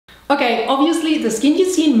Okay, obviously the Skin You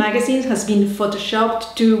See in magazines has been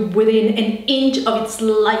photoshopped to within an inch of its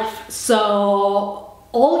life. So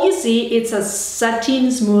all you see is a satin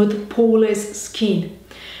smooth, poreless skin.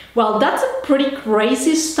 Well, that's a pretty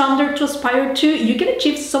crazy standard to aspire to. You can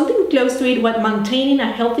achieve something close to it while maintaining a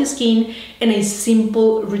healthy skin and a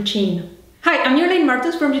simple routine. Hi, I'm Yerlyn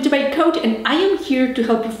Martens from Beauty by Coat, and I am here to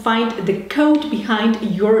help you find the code behind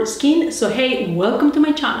your skin. So hey, welcome to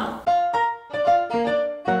my channel.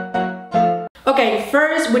 Okay,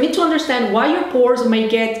 first we need to understand why your pores may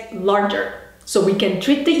get larger, so we can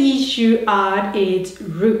treat the issue at its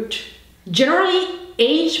root. Generally,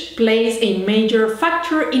 age plays a major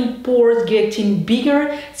factor in pores getting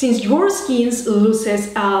bigger since your skin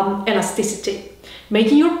loses elasticity,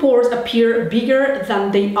 making your pores appear bigger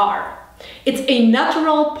than they are. It's a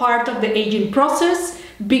natural part of the aging process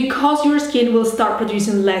because your skin will start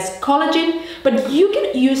producing less collagen, but you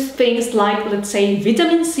can use things like, let's say,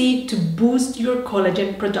 vitamin C to boost your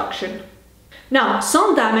collagen production. Now,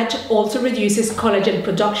 sun damage also reduces collagen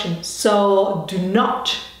production, so do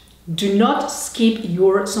not skip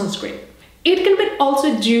your sunscreen. It can be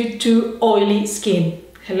also due to oily skin.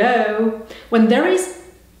 Hello? When there is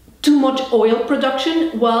too much oil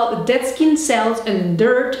production, well, dead skin cells and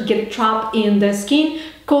dirt get trapped in the skin,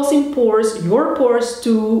 causing your pores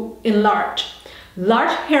to enlarge.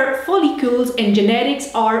 Large hair follicles and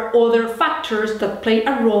genetics are other factors that play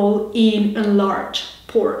a role in enlarged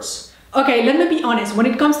pores. Okay, let me be honest, when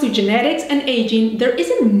it comes to genetics and aging, there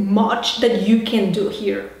isn't much that you can do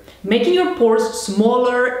here. Making your pores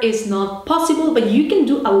smaller is not possible, but you can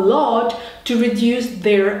do a lot to reduce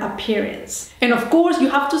their appearance. And of course, you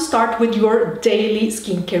have to start with your daily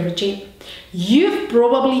skincare routine. You've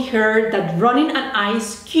probably heard that running an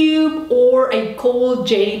ice cube or a cold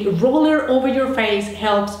jade roller over your face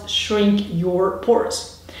helps shrink your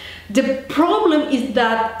pores. The problem is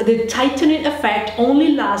that the tightening effect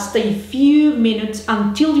only lasts a few minutes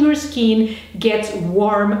until your skin gets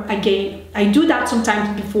warm again. I do that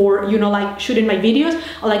sometimes before, like shooting my videos.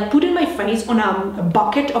 I like putting my face on a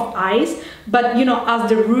bucket of ice, but as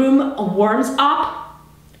the room warms up,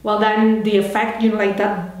 well, then the effect, like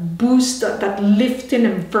that boost, that lifting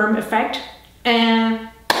and firm effect, and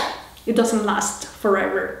it doesn't last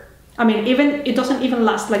forever. I mean, it doesn't even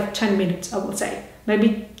last like 10 minutes, I would say.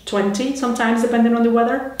 Maybe 20 sometimes, depending on the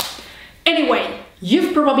weather. Anyway,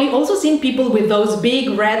 you've probably also seen people with those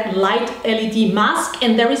big red light LED masks,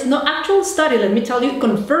 and there is no actual study, let me tell you,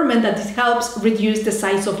 confirming that this helps reduce the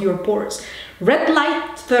size of your pores. Red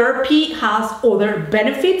light therapy has other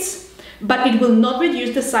benefits, but it will not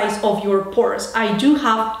reduce the size of your pores. I do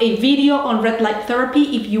have a video on red light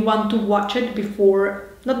therapy if you want to watch it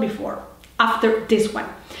after this one.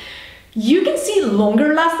 You can see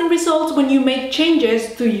longer lasting results when you make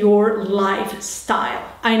changes to your lifestyle.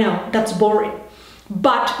 I know, that's boring,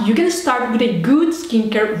 but you can start with a good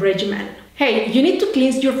skincare regimen. Hey, you need to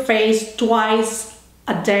cleanse your face twice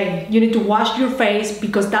a day. You need to wash your face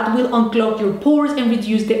because that will unclog your pores and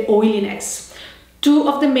reduce the oiliness. Two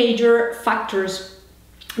of the major factors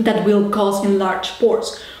that will cause enlarged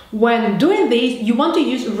pores. When doing this, you want to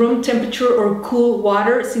use room temperature or cool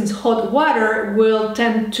water, since hot water will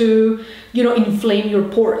tend to, inflame your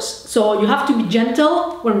pores. So you have to be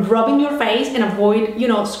gentle when rubbing your face and avoid,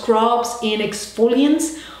 scrubs and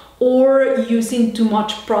exfoliants or using too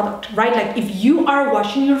much product, right? Like if you are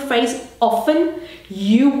washing your face often,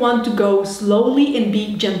 you want to go slowly and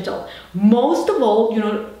be gentle. Most of all,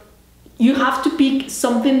 you have to pick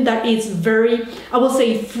something that is very, I will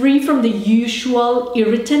say, free from the usual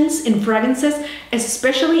irritants and fragrances,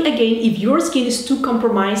 especially again if your skin is too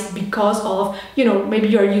compromised because of, maybe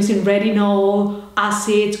you are using retinol,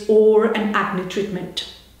 acids, or an acne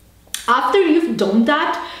treatment. After you've done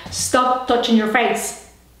that, stop touching your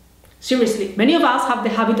face. Seriously, many of us have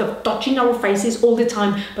the habit of touching our faces all the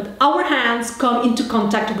time, but our hands come into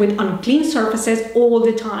contact with unclean surfaces all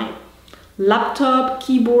the time. Laptop,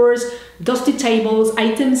 keyboards, dusty tables,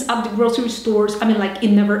 items at the grocery stores,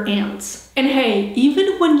 it never ends. And hey,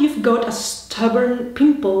 even when you've got a stubborn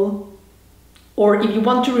pimple, or if you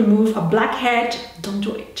want to remove a blackhead, don't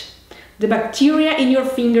do it. The bacteria in your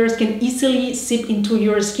fingers can easily seep into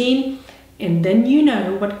your skin, and then you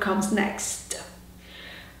know what comes next.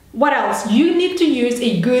 What else? You need to use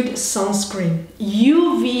a good sunscreen.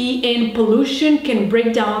 UV and pollution can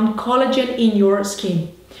break down collagen in your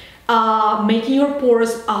skin, making your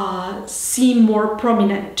pores seem more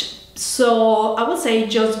prominent. So I would say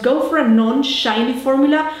just go for a non-shiny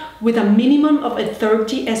formula with a minimum of a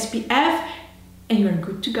 30 SPF and you're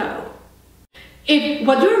good to go. If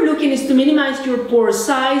what you're looking is to minimize your pore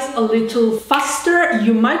size a little faster,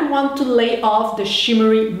 you might want to lay off the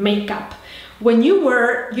shimmery makeup. When you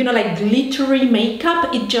wear, like glittery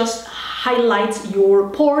makeup, it just highlights your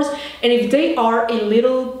pores, and if they are a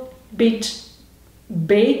little bit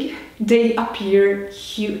big, they appear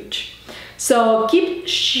huge. So keep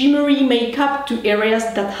shimmery makeup to areas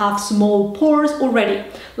that have small pores already,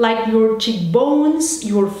 like your cheekbones,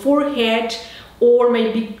 your forehead, or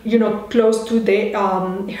maybe close to the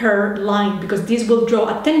hairline, because this will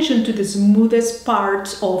draw attention to the smoothest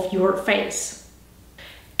parts of your face.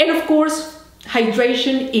 And of course,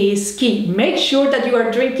 hydration is key. Make sure that you are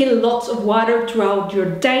drinking lots of water throughout your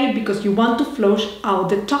day, because you want to flush out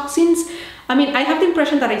the toxins. I mean, I have the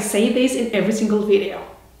impression that I say this in every single video.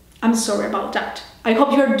 I'm sorry about that. I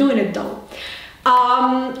hope you're doing it though.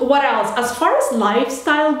 What else? As far as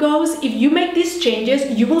lifestyle goes, if you make these changes,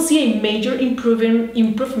 you will see a major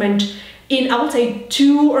improvement in, I would say,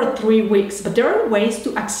 2 or 3 weeks. But there are ways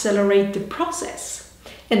to accelerate the process.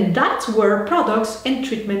 And that's where products and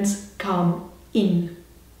treatments come in.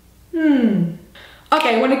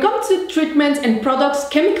 Okay, when it comes to treatments and products,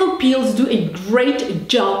 chemical peels do a great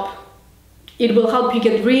job. It will help you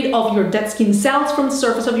get rid of your dead skin cells from the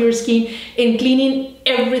surface of your skin and cleaning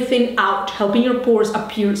everything out, helping your pores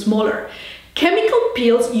appear smaller. Chemical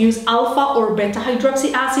peels use alpha or beta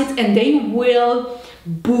hydroxy acids, and they will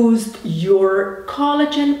boost your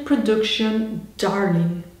collagen production,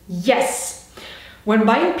 darling. Yes! When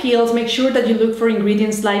buying peels, make sure that you look for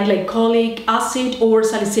ingredients like glycolic acid or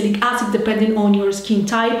salicylic acid, depending on your skin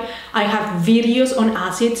type. I have videos on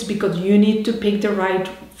acids because you need to pick the right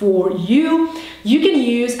for you. You can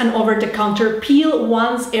use an over-the-counter peel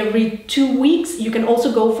once every 2 weeks. You can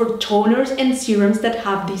also go for toners and serums that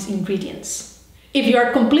have these ingredients. If you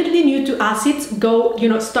are completely new to acids, go,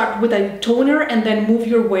 start with a toner and then move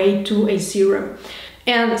your way to a serum.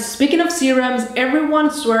 And speaking of serums, everyone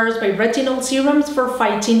swears by retinol serums for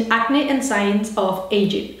fighting acne and signs of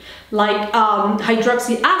aging. Like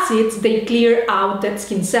hydroxy acids, they clear out dead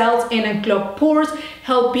skin cells and unclog pores,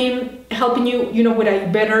 helping you,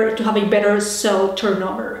 to have a better cell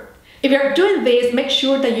turnover. If you're doing this, make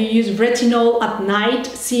sure that you use retinol at night,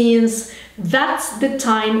 since that's the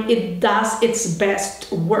time it does its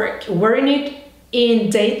best work. Wearing it in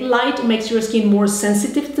daylight makes your skin more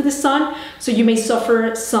sensitive to the sun, so you may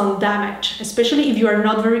suffer sun damage, especially if you are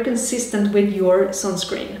not very consistent with your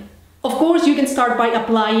sunscreen. Of course, you can start by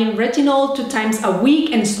applying retinol 2 times a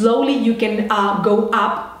week, and slowly you can go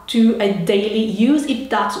up to a daily use if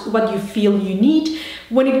that's what you feel you need.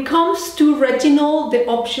 When it comes to retinol, the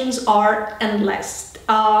options are endless.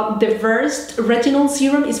 The first retinol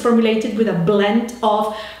serum is formulated with a blend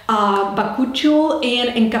of bakuchiol and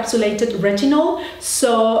encapsulated retinol,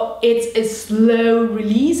 so it's a slow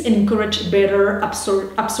release and encourage better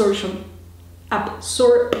absorption.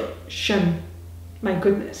 My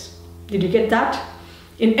goodness, did you get that?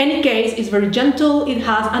 In any case, it's very gentle, it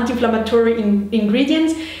has anti-inflammatory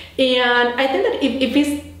ingredients, and I think that if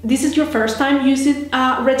this is your first time using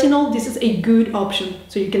retinol, this is a good option.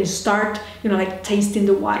 So you can start, tasting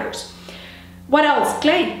the waters. What else?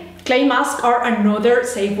 Clay masks are another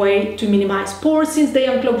safe way to minimize pores, since they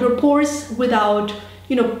unclog your pores without,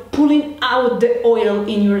 pulling out the oil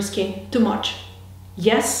in your skin too much.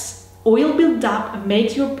 Yes, oil buildup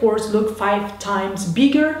makes your pores look 5 times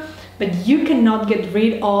bigger, but you cannot get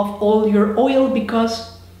rid of all your oil,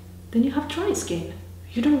 because then you have dry skin.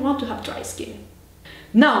 You don't want to have dry skin.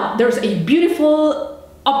 Now, there's a beautiful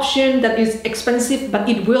option that is expensive, but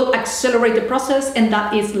it will accelerate the process, and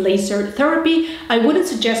that is laser therapy. I wouldn't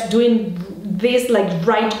suggest doing this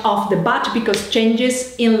right off the bat, because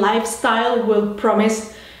changes in lifestyle will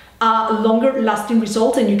promise longer lasting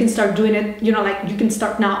results, and you can start doing it, you can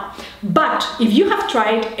start now. But if you have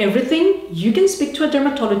tried everything, you can speak to a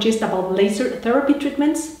dermatologist about laser therapy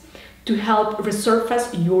treatments to help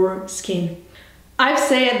resurface your skin. I've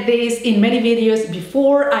said this in many videos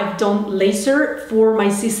before. I've done laser for my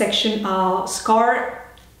C-section scar,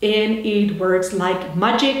 and it works like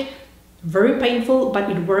magic. Very painful,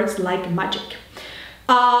 but it works like magic.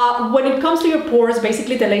 When it comes to your pores,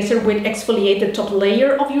 basically the laser will exfoliate the top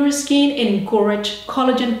layer of your skin and encourage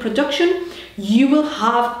collagen production. You will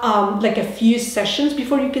have a few sessions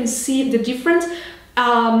before you can see the difference.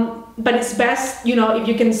 But it's best, if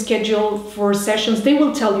you can schedule for sessions. They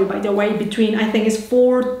will tell you, by the way, between, I think it's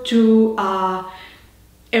 4 to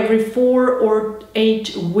every 4 or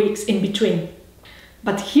 8 weeks in between.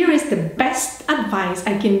 But here is the best advice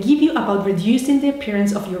I can give you about reducing the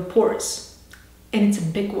appearance of your pores. And it's a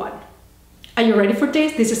big one. Are you ready for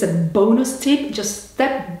this? This is a bonus tip. Just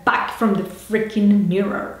step back from the freaking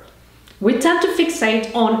mirror. We tend to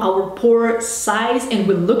fixate on our pore size and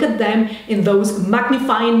we look at them in those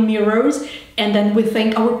magnifying mirrors and then we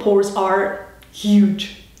think our pores are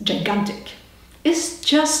huge, gigantic. It's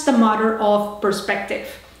just a matter of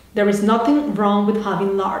perspective. There is nothing wrong with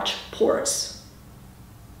having large pores.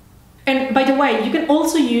 And by the way, you can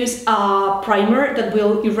also use a primer that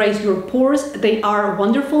will erase your pores. They are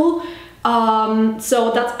wonderful.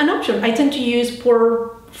 So that's an option. I tend to use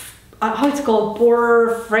pore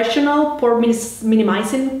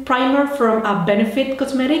minimizing primer from Benefit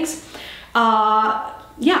Cosmetics.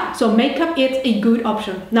 Yeah, so makeup is a good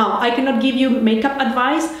option. Now, I cannot give you makeup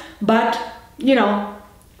advice, but you know,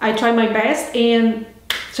 I try my best and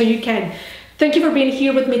so you can. Thank you for being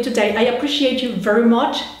here with me today. I appreciate you very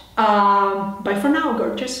much. Bye for now,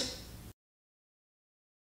 gorgeous.